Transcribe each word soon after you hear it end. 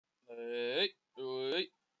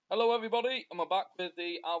Hello everybody, I'm back with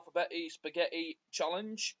the alphabetti spaghetti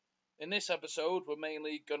challenge. In this episode, we're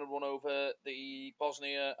mainly going to run over the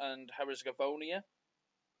Bosnia and Herzegovina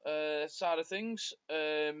side of things.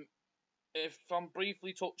 If I'm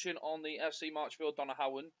briefly touching on the FC Marchfield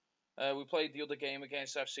Donauauen, we played the other game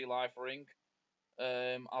against FC Liefering.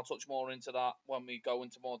 I'll touch more into that when we go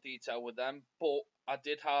into more detail with them. But I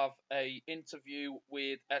did have a interview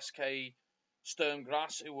with SK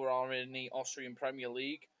Sturmgrass, who are in the Austrian Premier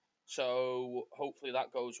League. So hopefully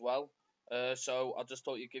that goes well. So I just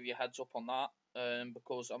thought you'd give you a heads up on that,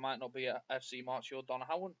 because I might not be at FC Marchfield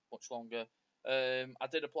Donauauen much longer. I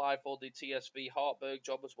did apply for the TSV Hartberg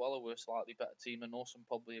job as well. We're a slightly better team than us and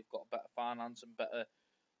probably have got better finance and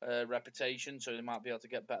better reputation, so they might be able to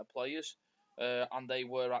get better players. And they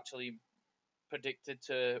were actually predicted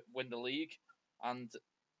to win the league, and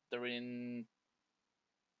they're in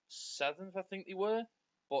seventh, I think they were,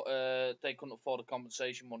 but they couldn't afford the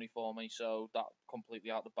compensation money for me, so that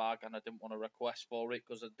completely out the bag, and I didn't want to request for it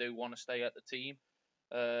because I do want to stay at the team,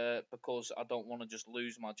 because I don't want to just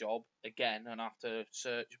lose my job again and have to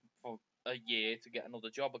search for a year to get another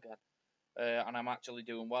job again. And I'm actually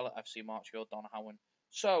doing well at FC Marchfield Donauauen.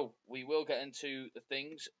 So we will get into the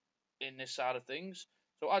things in this side of things.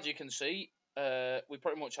 So as you can see, we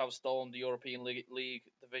pretty much have stormed the European League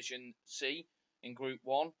Division C in Group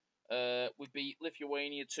 1. We beat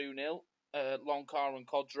Lithuania 2-0. Lonkar and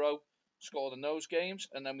Kodro scored in those games.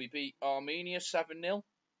 And then we beat Armenia 7-0.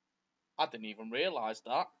 I didn't even realise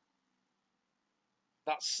that.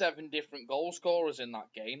 That's 7 different goal scorers in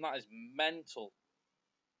that game. That is mental.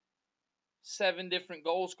 7 different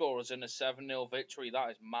goal scorers in a 7-0 victory.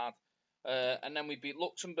 That is mad. And then we beat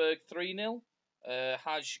Luxemborg 3-0.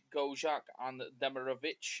 Haj Gojak and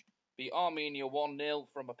Demirovic beat Armenia 1-0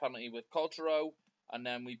 from a penalty with Kodro. And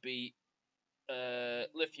then we beat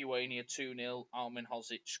Lithuania 2-0. Almin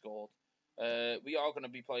Hozic scored. We are going to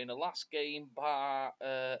be playing the last game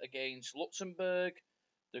against Luxembourg.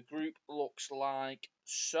 The group looks like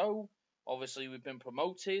so. Obviously, we've been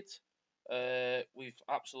promoted. We've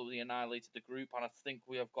absolutely annihilated the group, and I think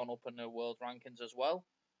we have gone up in the world rankings as well,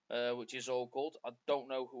 which is all good. I don't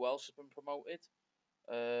know who else has been promoted.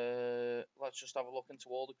 Let's just have a look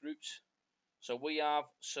into all the groups. So we have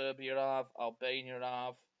Serbia have, Albania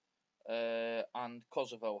have, and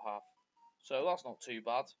Kosovo have. So that's not too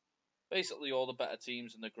bad. Basically, all the better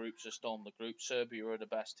teams in the groups have stormed the group. Serbia are the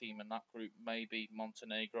best team in that group. Maybe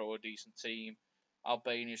Montenegro, a decent team.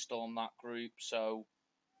 Albania stormed that group, so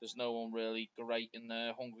there's no one really great in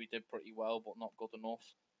there. Hungary did pretty well, but not good enough.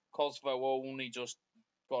 Kosovo only just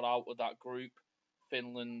got out of that group.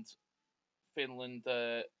 Finland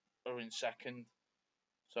are in second.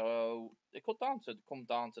 So it could come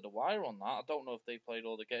down to the wire on that. I don't know if they played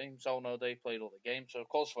all the games. Oh no, they played all the games. So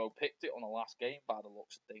Kosovo picked it on the last game by the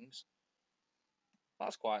looks of things.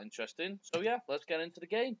 That's quite interesting. So yeah, let's get into the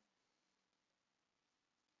game.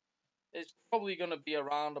 It's probably going to be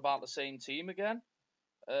around about the same team again.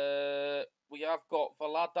 We have got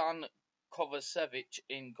Vladan Kovacevic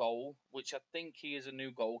in goal, which I think he is a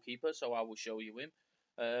new goalkeeper, so I will show you him.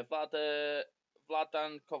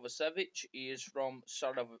 Vladan Kovacevic, he is from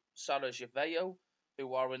Sarajevo,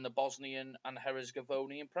 who are in the Bosnian and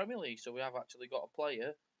Herzegovinian Premier League. So we have actually got a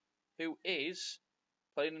player who is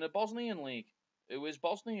playing in the Bosnian League, who is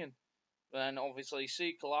Bosnian. Then obviously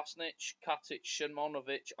C. Kolasnic, Katic,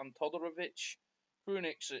 Shimonovic and Todorovic,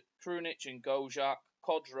 Krunic and Gojak,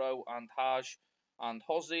 Kodro and Haj and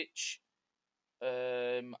Hozic,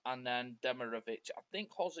 and then Demirovic. I think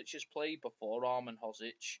Hozic has played before, Armin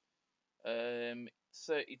Hozic,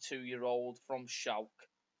 32-year-old from Schalke.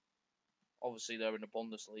 Obviously they're in the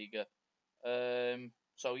Bundesliga.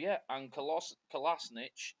 So yeah, and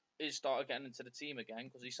Kolasnic is started getting into the team again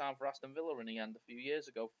because he signed for Aston Villa in the end a few years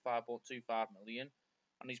ago for 5.25 million,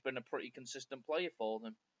 and he's been a pretty consistent player for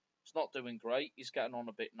them. He's not doing great. He's getting on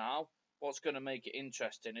a bit now. What's going to make it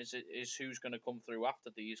interesting is who's going to come through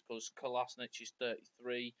after these, because Kolasnic is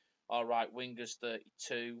 33, our right winger's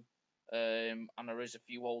 32, and there is a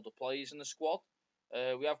few older players in the squad.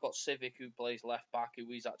 We have got Civic, who plays left back,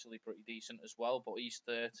 who is actually pretty decent as well, but he's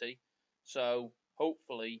 30. So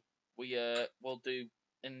hopefully we will do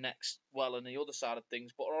in the other side of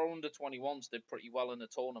things. But our under 21s did pretty well in the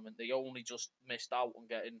tournament. They only just missed out on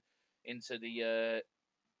getting into the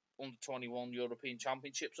under 21 European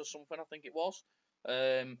Championships or something, I think it was.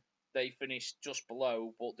 They finished just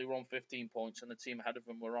below, but they were on 15 points, and the team ahead of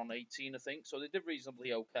them were on 18, I think. So they did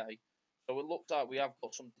reasonably okay. So it looks like we have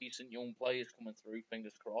got some decent young players coming through,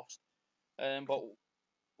 fingers crossed. But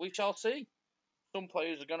we shall see. Some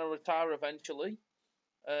players are going to retire eventually,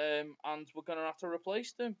 and we're going to have to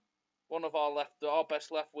replace them. one of our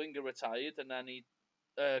best left winger retired, and then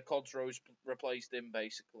Codsrose replaced him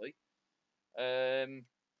basically.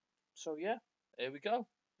 So yeah, here we go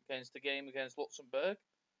against the game against Luxembourg.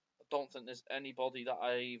 I don't think there's anybody that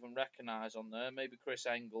I even recognise on there. Maybe Chris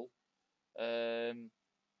Engel. Other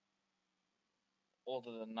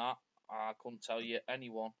than that, I couldn't tell you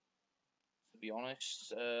anyone, to be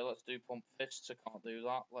honest. Let's do pump fists. I can't do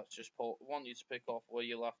that. Let's just want you to pick off where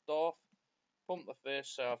you left off. Pump the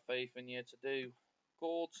fists. I have faith in you to do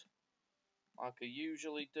good, like I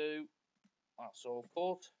usually do. That's all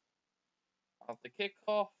good. Have the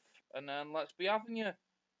kick-off, and then let's be having you.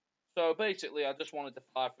 So basically, I just wanted to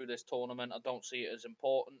fly through this tournament. I don't see it as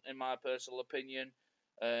important, in my personal opinion.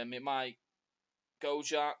 It might go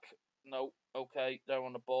Jack. No, okay, they're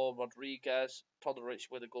on the ball. Rodriguez, Todoric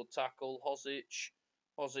with a good tackle.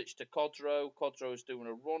 Hozic to Kodro. Kodro's doing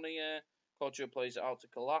a run here. Kodro plays it out to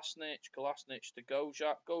Kolasinac. Kolasinac to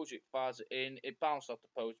Gojak. Gojak fires it in. It bounced off the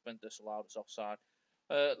post, been disallowed as offside.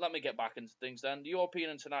 Let me get back into things then. The European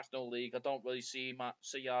International League, I don't really see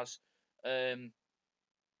as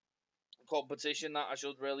competition that I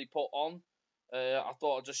should really put on. I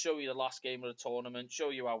thought I'd just show you the last game of the tournament, show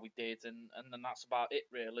you how we did, and then that's about it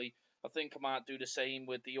really. I think I might do the same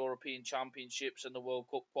with the European Championships and the World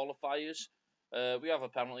Cup qualifiers. We have a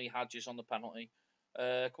penalty. Hadj is on the penalty.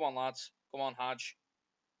 Come on, lads. Come on, Hadj.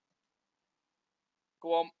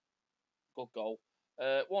 Go on. Good goal.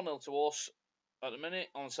 1-0 to us at the minute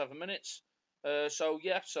on 7 minutes. So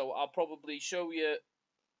I'll probably show you.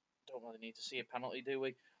 Don't really need to see a penalty, do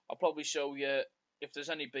we? I'll probably show you if there's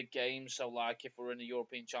any big games. So, like, if we're in the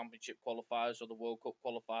European Championship qualifiers or the World Cup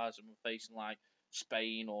qualifiers and we're facing, like,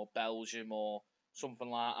 Spain or Belgium or something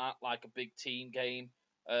like that, like a big team game.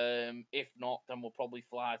 If not, then we'll probably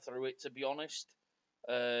fly through it, to be honest.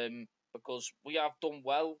 Because we have done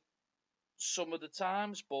well some of the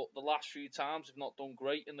times, but the last few times we've not done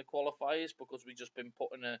great in the qualifiers because we've just been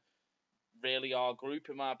put in a really our group,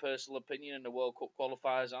 in my personal opinion, in the World Cup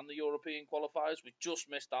qualifiers and the European qualifiers. We just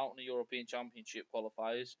missed out on the European Championship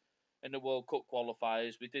qualifiers. In the World Cup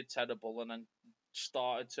qualifiers, we did terrible and then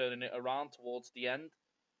started turning it around towards the end.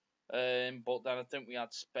 But then I think we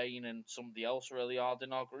had Spain and somebody else really hard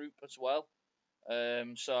in our group as well.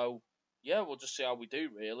 So, yeah, we'll just see how we do,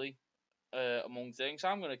 really, among things.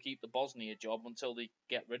 I'm going to keep the Bosnia job until they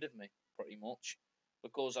get rid of me, pretty much,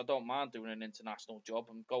 because I don't mind doing an international job.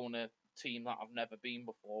 I'm going to team that I've never been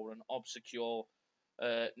before, an obscure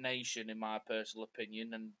nation in my personal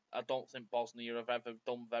opinion, and I don't think Bosnia have ever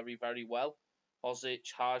done very, very well.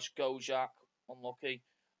 Hozic, Hadj, Gojak, unlucky.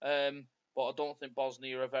 But I don't think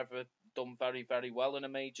Bosnia have ever done very, very well in a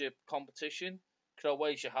major competition.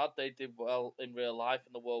 Croatia they did well in real life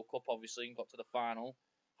in the World Cup, obviously, and got to the final.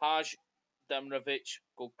 Hadj, Demrovic,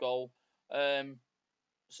 good goal.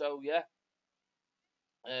 So yeah,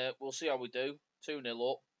 we'll see how we do.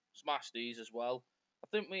 2-0 up. Smash these as well. I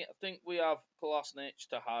think we have Kolasinac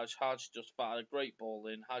to Hadj. Hadj just fired a great ball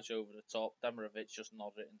in. Hadj over the top. Demrovic just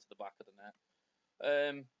nodded it into the back of the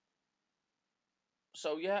net.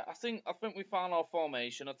 So yeah, I think we found our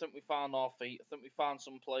formation. I think we found our feet. I think we found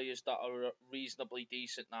some players that are reasonably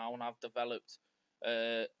decent now and have developed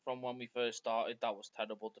from when we first started. That was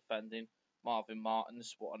terrible defending. Marvin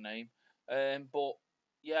Martins, what a name. But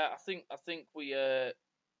yeah, I think we it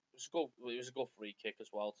was a good free kick as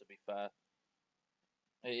well, to be fair.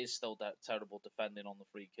 It is still that terrible defending on the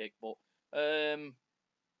free kick, but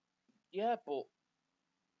yeah, but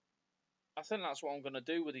I think that's what I'm going to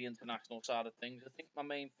do with the international side of things. I think my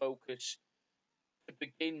main focus to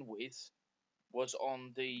begin with was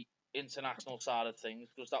on the international side of things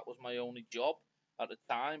because that was my only job at the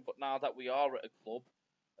time. But now that we are at a club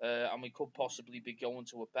and we could possibly be going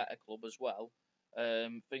to a better club as well,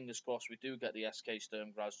 fingers crossed we do get the SK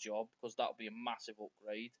Sturm Graz job because that'll be a massive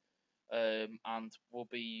upgrade and we'll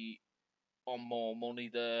be on more money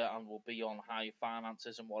there and we'll be on higher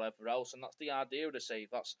finances and whatever else. And that's the idea of the save.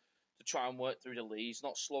 That's to try and work through the leagues,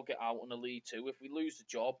 not slug it out on the League Two. If we lose the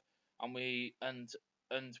job and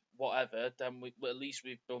and whatever, then at least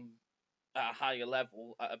we've done at a higher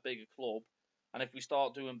level at a bigger club. And if we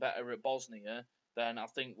start doing better at Bosnia, then I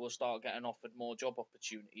think we'll start getting offered more job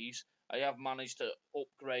opportunities. I have managed to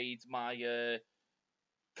upgrade my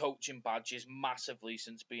coaching badges massively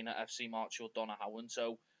since being at FC Marchfield Donauauen.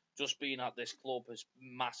 So just being at this club has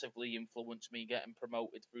massively influenced me getting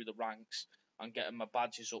promoted through the ranks and getting my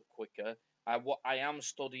badges up quicker. I am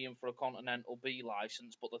studying for a Continental B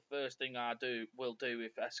license, but the first thing I will do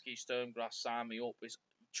if SK Sturm Graz sign me up is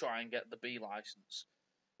try and get the B license.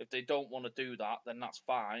 If they don't want to do that, then that's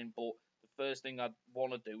fine. But the first thing I'd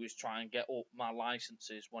want to do is try and get up my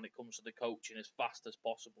licenses when it comes to the coaching as fast as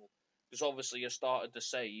possible. because obviously I started the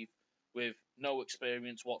save with no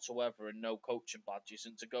experience whatsoever and no coaching badges,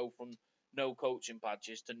 and to go from no coaching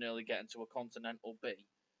badges to nearly getting to a Continental B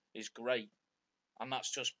is great. And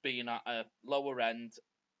that's just being at a lower end,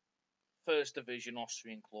 first division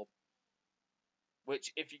Austrian club.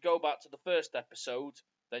 Which, if you go back to the first episode,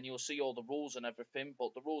 then you'll see all the rules and everything.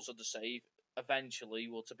 But the rules of the save eventually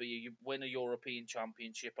will to be win a European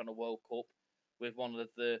Championship and a World Cup with one of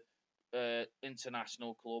the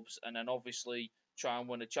international clubs, and then obviously try and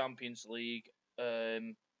win a Champions League,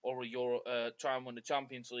 or a try and win the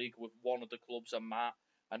Champions League with one of the clubs I'm at,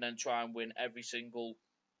 and then try and win every single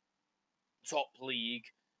top league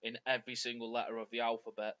in every single letter of the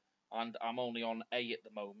alphabet. And I'm only on A at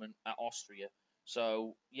the moment at Austria.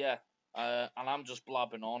 So yeah, and I'm just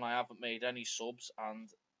blabbing on. I haven't made any subs, and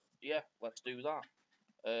yeah, let's do that.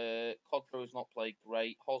 Kodro's not played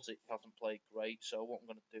great. Hozic hasn't played great. So what I'm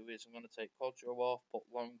going to do is I'm going to take Kodro off, put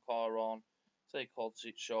Lonkar on, take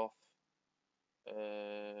Hozic off.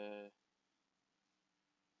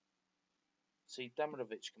 See,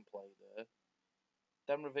 Demirovic can play there.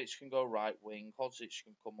 Demirovic can go right wing. Hozic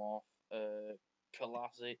can come off.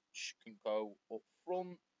 Kalasic can go up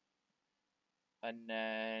front. And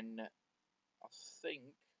then I think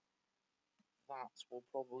that will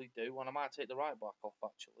probably do. And I might take the right back off,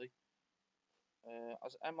 actually.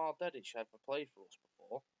 Has MR Dedic ever played for us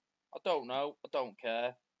before? I don't know. I don't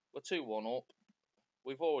care. We're 2-1 up.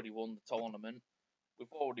 We've already won the tournament.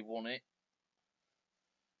 We've already won it.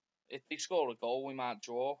 If they score a goal, we might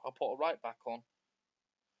draw. I'll put a right back on.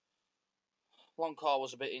 Lonkar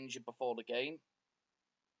was a bit injured before the game.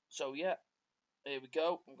 So, yeah. Here we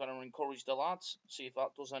go. I'm going to encourage the lads. See if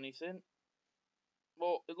that does anything.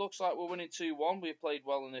 Well, it looks like we're winning 2-1. We've played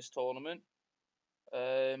well in this tournament.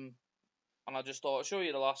 And I just thought I'd show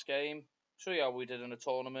you the last game. Show you how we did in the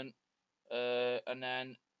tournament. And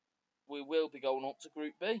then we will be going up to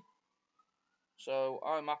Group B. So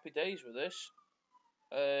I'm happy days with this.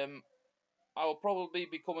 I will probably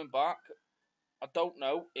be coming back. I don't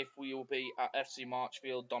know if we will be at FC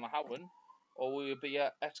Marchfield Donauauen or we will be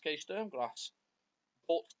at SK Sturmgrass.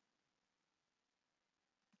 But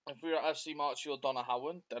if we're at FC Marchfield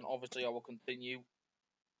Donauauen, then obviously I will continue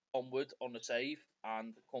onward on the save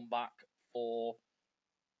and come back for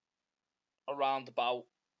around about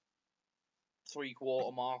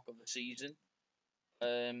 3/4 mark of the season.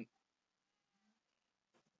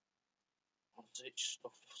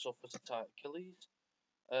 Suffers a tight Achilles.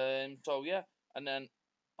 So yeah, and then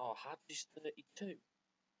Hadji's 32.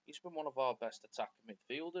 He's been one of our best attacking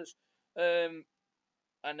midfielders.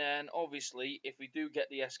 And then obviously, if we do get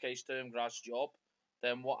the SK Sturmgrass job,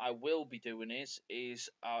 then what I will be doing is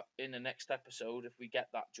in the next episode, if we get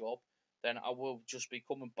that job, then I will just be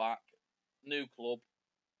coming back, new club,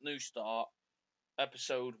 new start,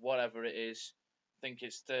 episode whatever it is. I think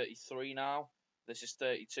it's 33 now. This is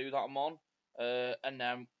 32 that I'm on. And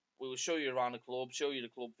then we will show you around the club, show you the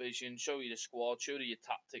club vision, show you the squad, show you your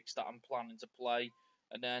tactics that I'm planning to play,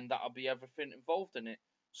 and then that'll be everything involved in it.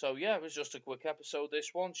 So yeah, it was just a quick episode,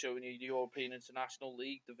 this one, showing you the European International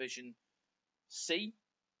League Division C,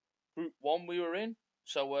 Group 1 we were in.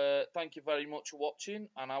 So thank you very much for watching,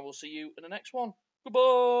 and I will see you in the next one.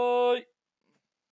 Goodbye!